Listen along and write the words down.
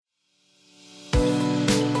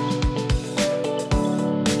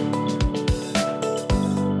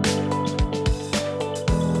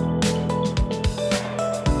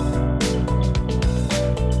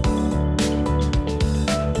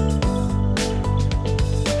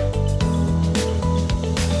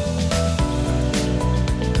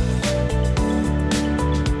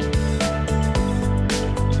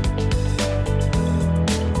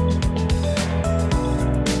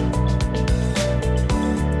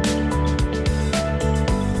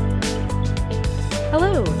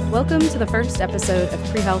Welcome to the first episode of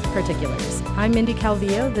Prehealth Particulars. I'm Mindy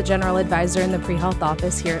Calvillo, the General Advisor in the Prehealth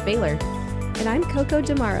Office here at Baylor. And I'm Coco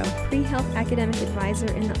Demaro, Prehealth Academic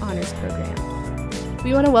Advisor in the Honors Program.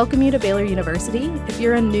 We want to welcome you to Baylor University. If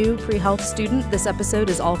you're a new Prehealth student, this episode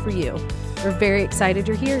is all for you. We're very excited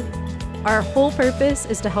you're here. Our whole purpose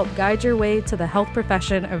is to help guide your way to the health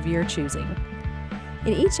profession of your choosing.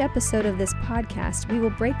 In each episode of this podcast, we will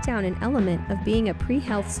break down an element of being a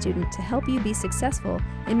pre-health student to help you be successful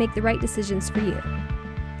and make the right decisions for you.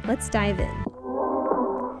 Let's dive in.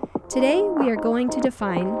 Today, we are going to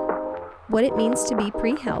define what it means to be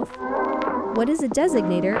pre-health, what is a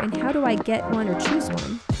designator and how do I get one or choose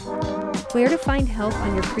one, where to find help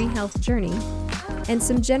on your pre-health journey, and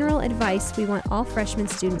some general advice we want all freshman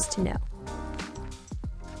students to know.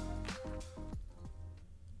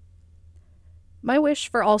 My wish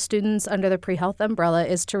for all students under the pre-health umbrella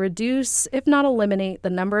is to reduce, if not eliminate, the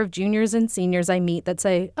number of juniors and seniors I meet that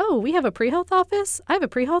say, oh, we have a pre-health office? I have a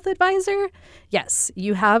pre-health advisor? Yes,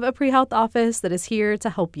 you have a pre-health office that is here to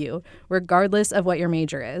help you, regardless of what your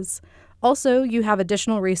major is. Also, you have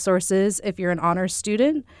additional resources if you're an honors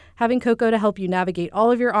student, having Coco to help you navigate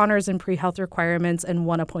all of your honors and pre-health requirements in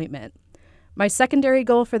one appointment. My secondary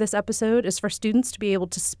goal for this episode is for students to be able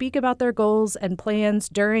to speak about their goals and plans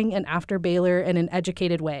during and after Baylor in an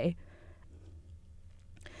educated way.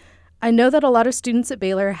 I know that a lot of students at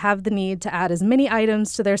Baylor have the need to add as many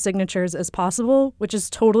items to their signatures as possible, which is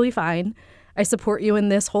totally fine. I support you in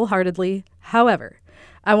this wholeheartedly. However,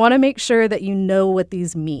 I want to make sure that you know what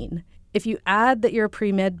these mean. If you add that you're a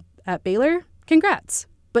pre-med at Baylor, congrats,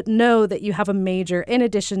 but know that you have a major in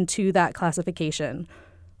addition to that classification.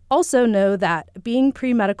 Also know that being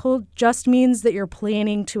pre-medical just means that you're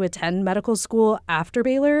planning to attend medical school after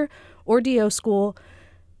Baylor or DO school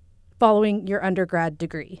following your undergrad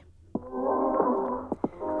degree.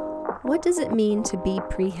 What does it mean to be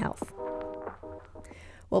pre-health?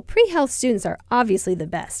 Well, pre-health students are obviously the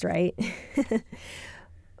best, right?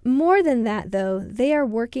 More than that, though, they are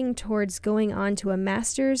working towards going on to a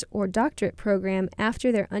master's or doctorate program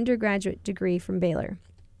after their undergraduate degree from Baylor.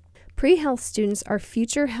 Pre-health students are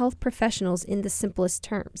future health professionals in the simplest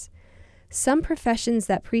terms. Some professions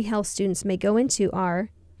that pre-health students may go into are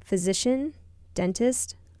physician,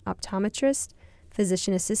 dentist, optometrist,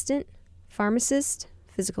 physician assistant, pharmacist,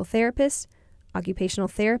 physical therapist, occupational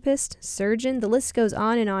therapist, surgeon, the list goes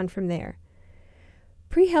on and on from there.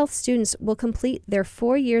 Pre-health students will complete their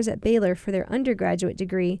 4 years at Baylor for their undergraduate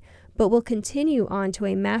degree, but will continue on to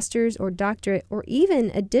a master's or doctorate or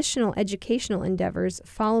even additional educational endeavors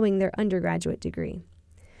following their undergraduate degree.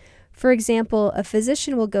 For example, a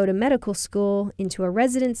physician will go to medical school, into a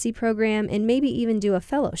residency program, and maybe even do a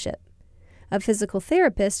fellowship. A physical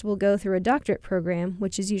therapist will go through a doctorate program,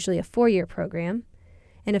 which is usually a 4-year program,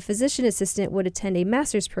 and a physician assistant would attend a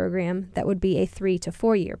master's program that would be a 3 to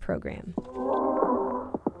 4 year program.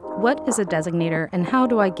 What is a designator and how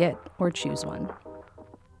do I get or choose one?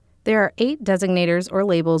 There are 8 designators or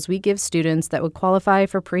labels we give students that would qualify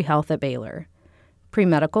for pre-health at Baylor: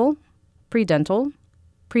 pre-medical, pre-dental,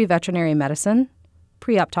 pre-veterinary medicine,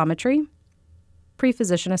 pre-optometry,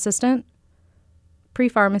 pre-physician assistant,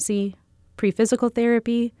 pre-pharmacy, pre-physical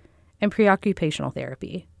therapy, and pre-occupational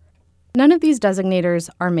therapy. None of these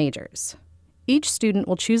designators are majors. Each student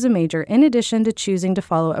will choose a major in addition to choosing to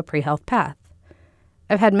follow a pre-health path.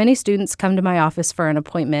 I've had many students come to my office for an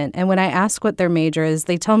appointment, and when I ask what their major is,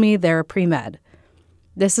 they tell me they're a pre-med.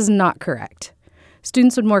 This is not correct.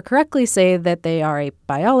 Students would more correctly say that they are a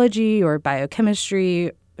biology or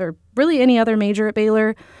biochemistry or really any other major at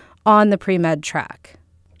Baylor on the pre-med track.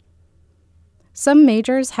 Some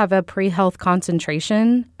majors have a pre-health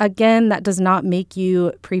concentration. Again, that does not make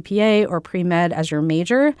you pre-PA or pre-med as your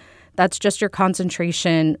major. That's just your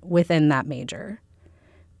concentration within that major.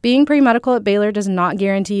 Being pre-medical at Baylor does not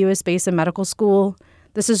guarantee you a space in medical school.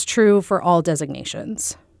 This is true for all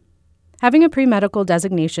designations. Having a pre-medical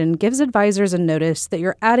designation gives advisors a notice that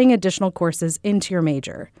you're adding additional courses into your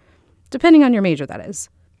major, depending on your major, that is.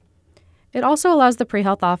 It also allows the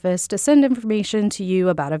pre-health office to send information to you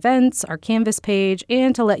about events, our Canvas page,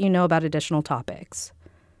 and to let you know about additional topics.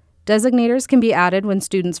 Designators can be added when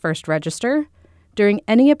students first register, during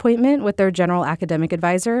any appointment with their general academic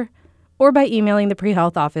advisor, or by emailing the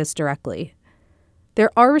pre-health office directly.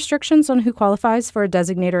 There are restrictions on who qualifies for a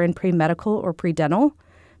designator in pre-medical or pre-dental.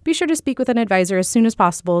 Be sure to speak with an advisor as soon as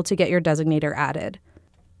possible to get your designator added.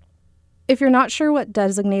 If you're not sure what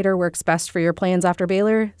designator works best for your plans after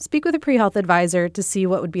Baylor, speak with a pre-health advisor to see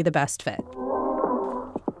what would be the best fit.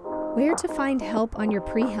 Where to find help on your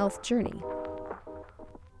pre-health journey?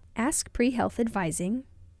 Ask Pre-Health Advising,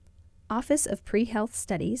 Office of Pre-Health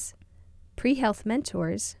Studies, Pre-Health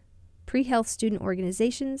Mentors, pre-health student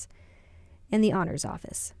organizations, and the Honors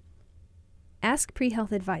Office. Ask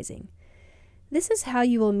Pre-Health Advising. This is how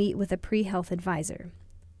you will meet with a pre-health advisor.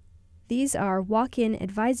 These are walk-in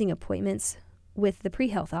advising appointments with the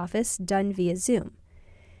pre-health office done via Zoom.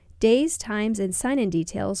 Days, times, and sign-in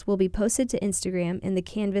details will be posted to Instagram in the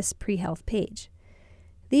Canvas pre-health page.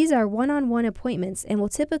 These are one-on-one appointments and will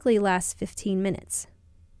typically last 15 minutes.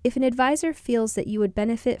 If an advisor feels that you would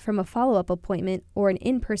benefit from a follow-up appointment or an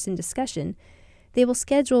in-person discussion, they will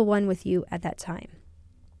schedule one with you at that time.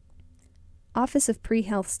 Office of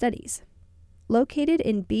Pre-Health Studies, located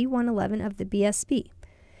in B111 of the BSB.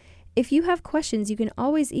 If you have questions, you can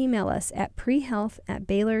always email us at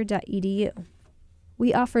prehealth@baylor.edu.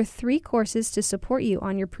 We offer 3 courses to support you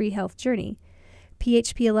on your pre-health journey: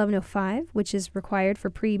 PHP 1105, which is required for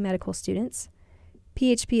pre-medical students;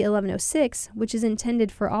 PHP 1106, which is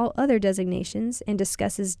intended for all other designations and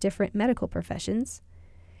discusses different medical professions;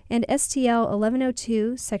 and STL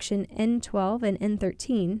 1102, section N12 and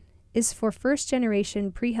N13, is for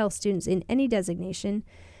first-generation pre-health students in any designation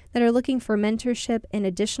that are looking for mentorship and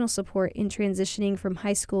additional support in transitioning from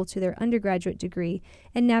high school to their undergraduate degree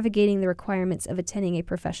and navigating the requirements of attending a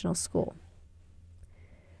professional school.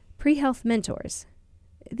 Pre-health mentors.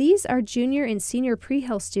 These are junior and senior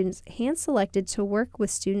pre-health students hand-selected to work with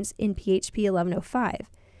students in PHP 1105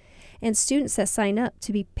 and students that sign up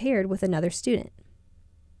to be paired with another student.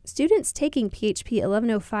 Students taking PHP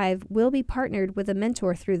 1105 will be partnered with a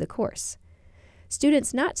mentor through the course.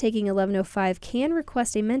 Students not taking 1105 can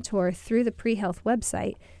request a mentor through the pre-health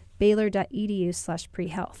website,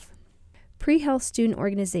 baylor.edu/prehealth. Pre-health student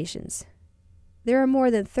organizations. There are more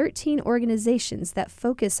than 13 organizations that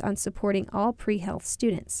focus on supporting all pre-health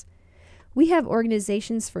students. We have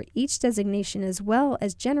organizations for each designation as well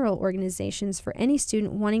as general organizations for any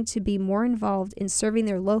student wanting to be more involved in serving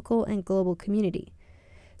their local and global community.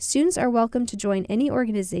 Students are welcome to join any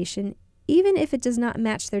organization, even if it does not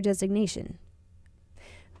match their designation.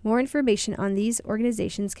 More information on these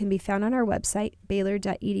organizations can be found on our website,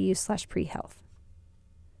 baylor.edu/prehealth.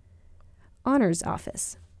 Honors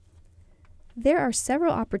Office. There are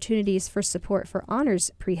several opportunities for support for honors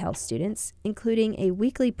pre-health students, including a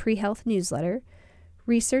weekly pre-health newsletter,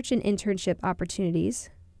 research and internship opportunities,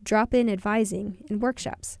 drop-in advising, and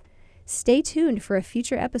workshops. Stay tuned for a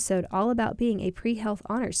future episode all about being a pre-health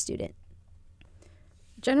honors student.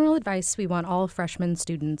 General advice we want all freshman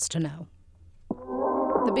students to know.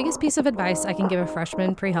 The biggest piece of advice I can give a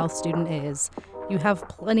freshman pre-health student is you have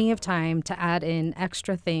plenty of time to add in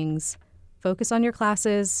extra things. Focus on your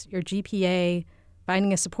classes, your GPA,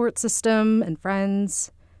 finding a support system and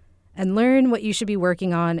friends, and learn what you should be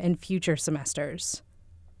working on in future semesters.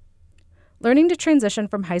 Learning to transition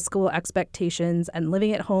from high school expectations and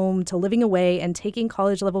living at home to living away and taking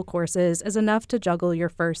college-level courses is enough to juggle your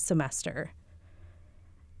first semester.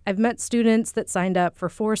 I've met students that signed up for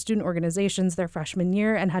 4 student organizations their freshman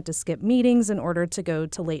year and had to skip meetings in order to go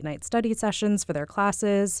to late-night study sessions for their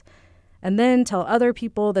classes, and then tell other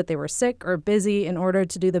people that they were sick or busy in order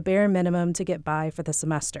to do the bare minimum to get by for the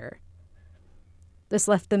semester. This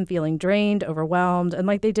left them feeling drained, overwhelmed, and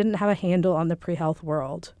like they didn't have a handle on the pre-health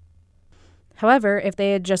world. However, if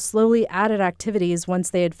they had just slowly added activities once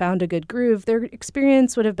they had found a good groove, their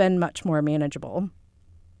experience would have been much more manageable.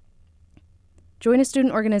 Join a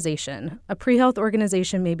student organization. A pre-health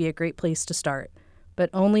organization may be a great place to start,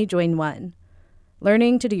 but only join one.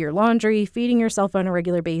 Learning to do your laundry, feeding yourself on a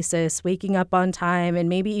regular basis, waking up on time, and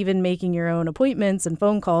maybe even making your own appointments and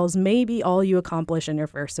phone calls may be all you accomplish in your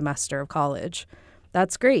first semester of college.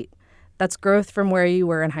 That's great. That's growth from where you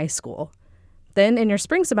were in high school. Then in your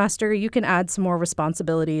spring semester, you can add some more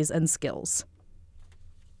responsibilities and skills.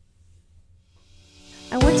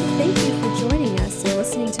 I want to thank you for joining us and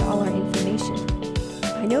listening to all our information.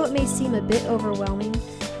 I know it may seem a bit overwhelming,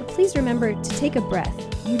 but please remember to take a breath.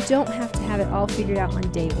 You don't have to have it all figured out on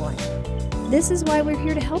day one. This is why we're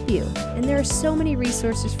here to help you, and there are so many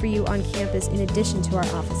resources for you on campus in addition to our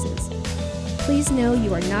offices. Please know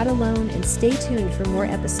you are not alone and stay tuned for more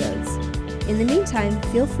episodes. In the meantime,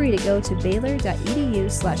 feel free to go to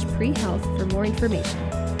baylor.edu/prehealth for more information.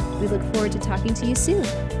 We look forward to talking to you soon.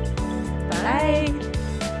 Bye!